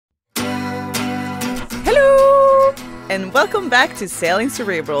and welcome back to Sailing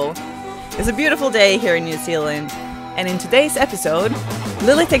Cerebral. It's a beautiful day here in New Zealand, and in today's episode,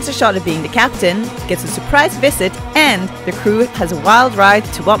 Lily takes a shot at being the captain, gets a surprise visit, and the crew has a wild ride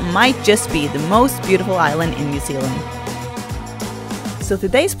to what might just be the most beautiful island in New Zealand. So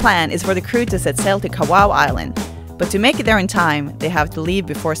today's plan is for the crew to set sail to Kawau Island, but to make it there in time, they have to leave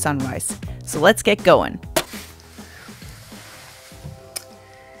before sunrise. So let's get going.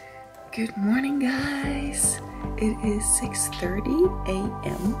 Good morning, guys. It is 6:30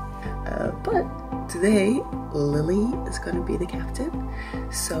 a.m. But today Lily is gonna be the captain,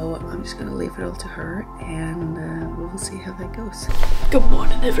 so I'm just gonna leave it all to her, and we'll see how that goes. Good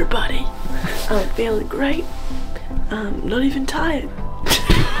morning, everybody. I'm feeling great. I'm not even tired.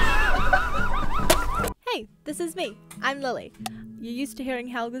 Hey, this is me. I'm Lily. You're used to hearing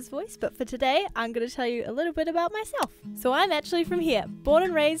Helga's voice, but for today, I'm going to tell you a little bit about myself. So I'm actually from here, born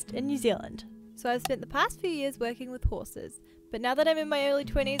and raised in New Zealand. So I've spent the past few years working with horses. But now that I'm in my early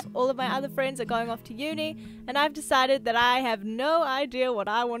 20s, all of my other friends are going off to uni, and I've decided that I have no idea what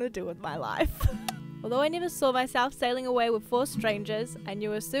I want to do with my life. Although I never saw myself sailing away with 4 strangers, I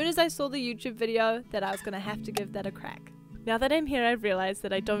knew as soon as I saw the YouTube video that I was going to have to give that a crack. Now that I'm here, I've realized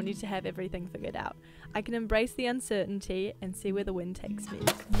that I don't need to have everything figured out. I can embrace the uncertainty and see where the wind takes me.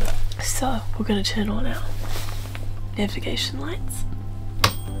 So, we're going to turn on our navigation lights.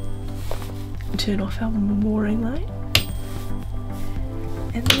 Turn off our mooring light.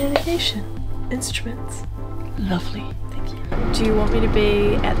 And the navigation instruments. Lovely, thank you. Do you want me to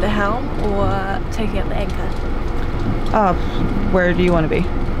be at the helm or taking up the anchor? Where do you want to be?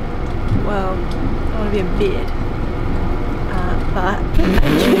 Well, I want to be in bed. But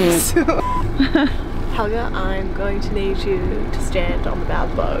Helga, I'm going to need you to stand on the bow of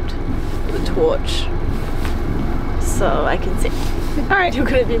the boat with a torch so I can see. Alright, you're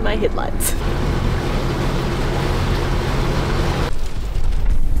going to be my headlights.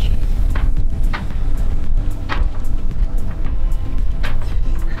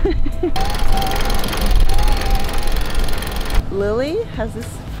 Lily has this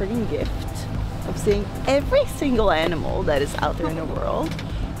freaking gift of seeing every single animal that is out there in the world,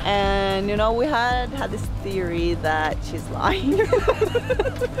 and you know, we had this theory that she's lying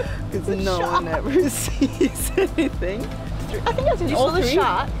because no one ever sees anything. I think I've seen all 3.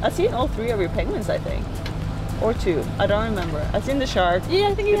 I've seen all 3 of your penguins, I think, or 2. I don't remember. I've seen the shark. Yeah,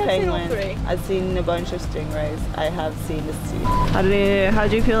 I think you have seen all 3. I've seen a bunch of stingrays. I have seen the sea. How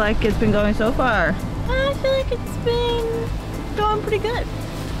do you feel like it's been going so far? I feel like it's been going pretty good.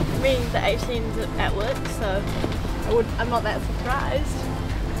 I mean, the 18's at work, so I'm not that surprised.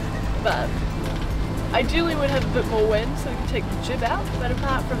 But ideally we'd have a bit more wind so we can take the jib out, but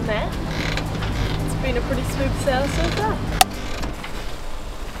apart from that, it's been a pretty smooth sail so far.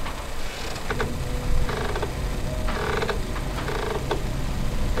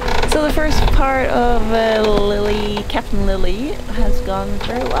 So the first part of Captain Lily has gone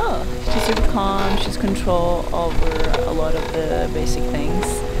very well. She's super calm, she's control over a lot of the basic things.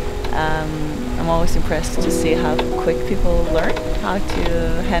 I'm always impressed to see how quick people learn how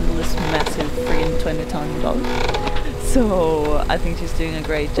to handle this massive freaking 20-ton boat. So I think she's doing a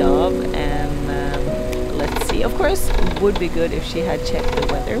great job, and let's see. Of course, it would be good if she had checked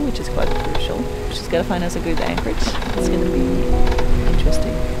the weather, which is quite crucial. She's got to find us a good anchorage. It's going to be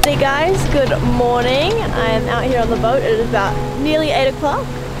interesting. Hey guys, good morning. I am out here on the boat. It is about nearly 8 o'clock.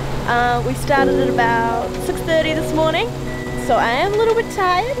 We started at about 6:30 this morning, so I am a little bit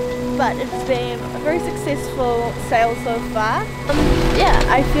tired, but it's been a very successful sail so far. Yeah,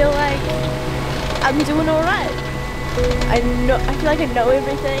 I feel like I'm doing alright. I feel like I know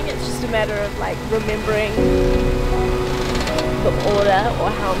everything. It's just a matter of like remembering the order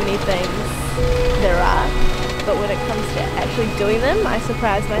or how many things there are. But when it comes to actually doing them, I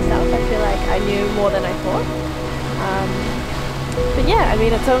surprised myself. I feel like I knew more than I thought. But yeah, I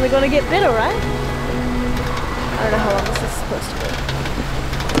mean, it's only going to get better, right? I don't know how long this is supposed to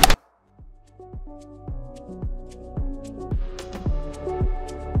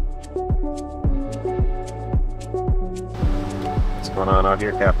What's going on out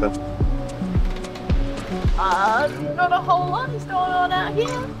here, Captain? Not a whole lot is going on out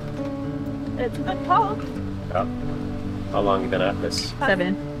here. It's a bit cold. Yeah. How long have you been at this?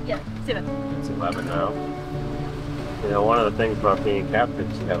 7. Yeah, 7. It's 11 now. You know, one of the things about being captain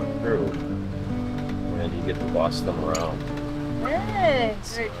is you have a crew, and you get to boss them around.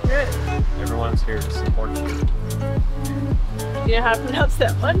 Yes, very true. Everyone's here to support you. Do you know how to pronounce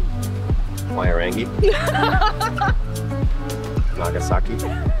that one? Wairangi. Nagasaki.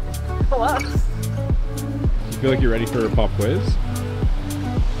 Close. You feel like you're ready for a pop quiz?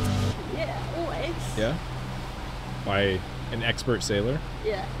 Yeah, always. Yeah? by an expert sailor?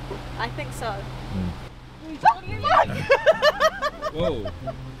 Yeah, I think so. Whoa.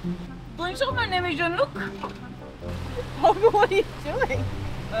 Bonjour, my name is Jean-Luc. What are you doing?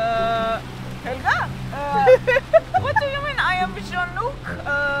 Helga? What do you mean I am Jean-Luc?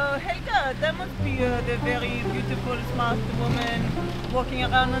 Helga, that must be the very beautiful, smart woman walking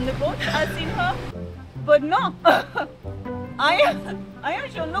around on the boat. I've seen her. But no, I am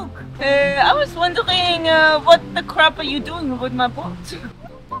Jean-Luc. I was wondering what the crap are you doing with my boat?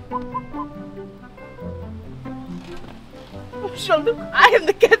 Jean-Luc, I am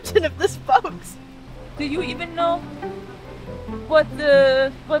the captain of this boat. Do you even know what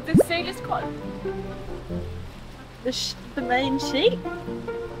the sail is called? The main sheet?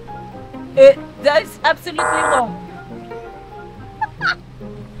 That's absolutely wrong.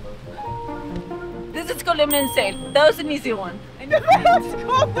 This is called a mainsail. That was an easy one. It's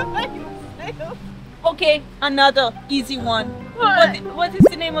called the mainsail. Okay, another easy one. What is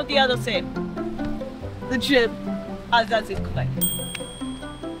the name of the other sail? The jib. Ah, that is correct.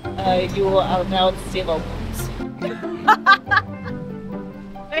 You are now 0 points.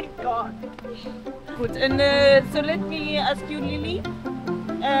 Thank God. Good. And so let me ask you, Lily.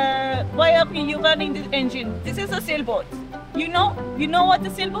 Why are you running the engine? This is a sailboat. You know what a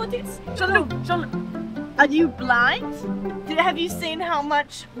sailboat is? Jean-Luc, are you blind? Have you seen how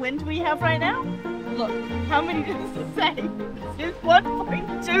much wind we have right now? Look, how many does it say? It's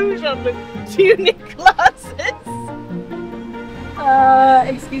 1.2, Jean-Luc. Do you need glasses?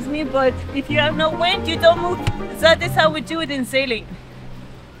 Excuse me, but if you have no wind, you don't move. That is how we do it in sailing.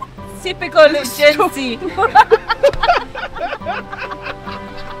 Typical agency.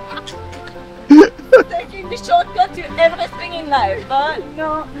 Taking the shortcut to everything in life, but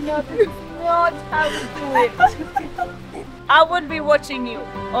no, this is not how we do it. I will be watching you,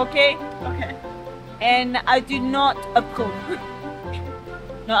 okay? Okay. And I do not approve.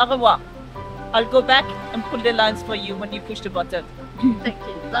 No, au revoir. I'll go back and pull the lines for you when you push the button. Thank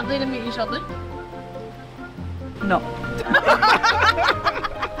you. Lovely to meet you, Jean-Luc. No.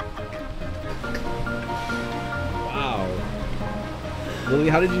 Wow. Lily,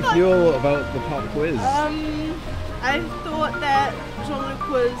 how did you feel about the pop quiz? I thought that Jean-Luc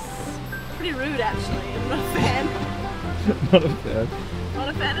was pretty rude, actually. I'm not a fan. Not a fan. Not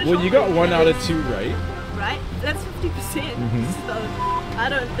a fan of Well, you Jean-Luc. got 1 out of 2 right. Right? That's 50%. So I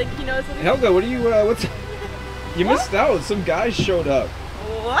don't think he knows what he's Helga, what are you? What's? You missed out. Some guy showed up.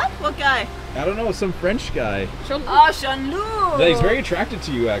 What? What guy? I don't know, some French guy. Oh, Jean-Luc! Yeah, he's very attracted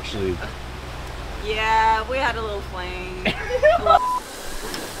to you, actually. Yeah, we had a little fling.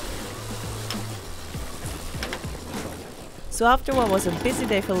 So after what was a busy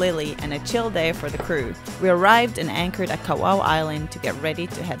day for Lily and a chill day for the crew, we arrived and anchored at Kauai Island to get ready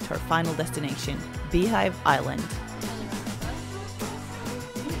to head to our final destination, Beehive Island.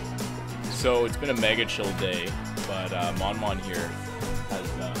 So it's been a mega chill day, but Mon here has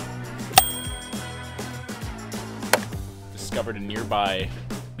discovered a nearby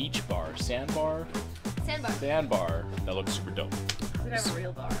beach bar, sandbar that looks super dope. Does it have a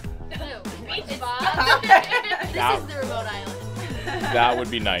real bar? No, beach bar. This is the remote island. That would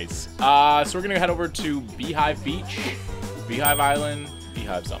be nice. So we're gonna head over to Beehive Beach, Beehive Island,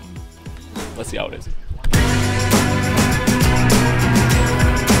 Beehive something. Let's see how it is.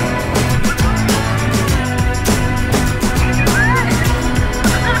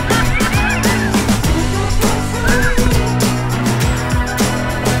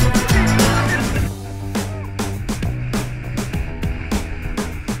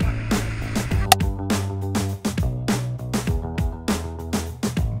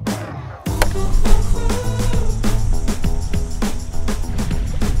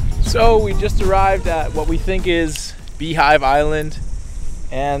 So we just arrived at what we think is Beehive Island,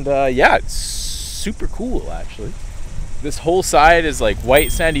 and yeah, it's super cool actually. This whole side is like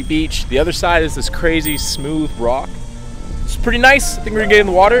white sandy beach. The other side is this crazy smooth rock. It's pretty nice. I think we're gonna get in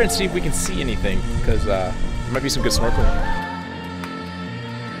the water and see if we can see anything, because there might be some good snorkeling.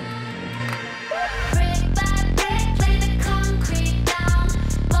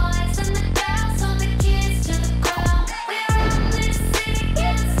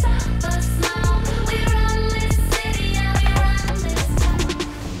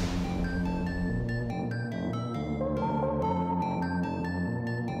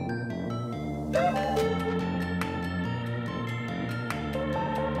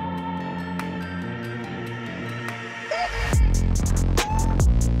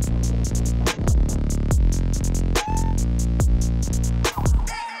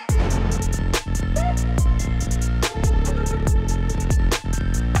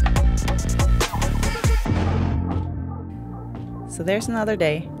 So there's another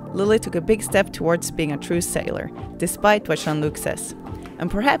day. Lily took a big step towards being a true sailor, despite what Jean-Luc says, and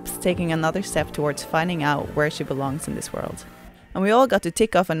perhaps taking another step towards finding out where she belongs in this world. And we all got to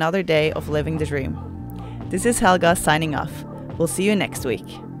tick off another day of living the dream. This is Helga signing off. We'll see you next week.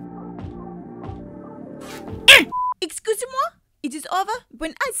 Excusez-moi, it is over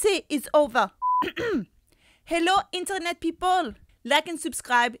when I say it's over. Hello internet people, like and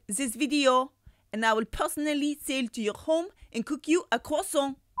subscribe this video and I will personally sail to your home and cook you a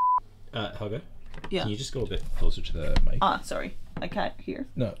croissant. Helga? Yeah. Can you just go a bit closer to the mic? Ah, sorry. I can't hear.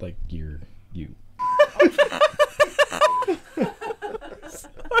 No, like you. Yep,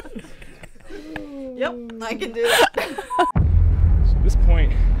 I can do that. So at this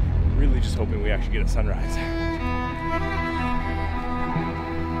point, I'm really just hoping we actually get a sunrise.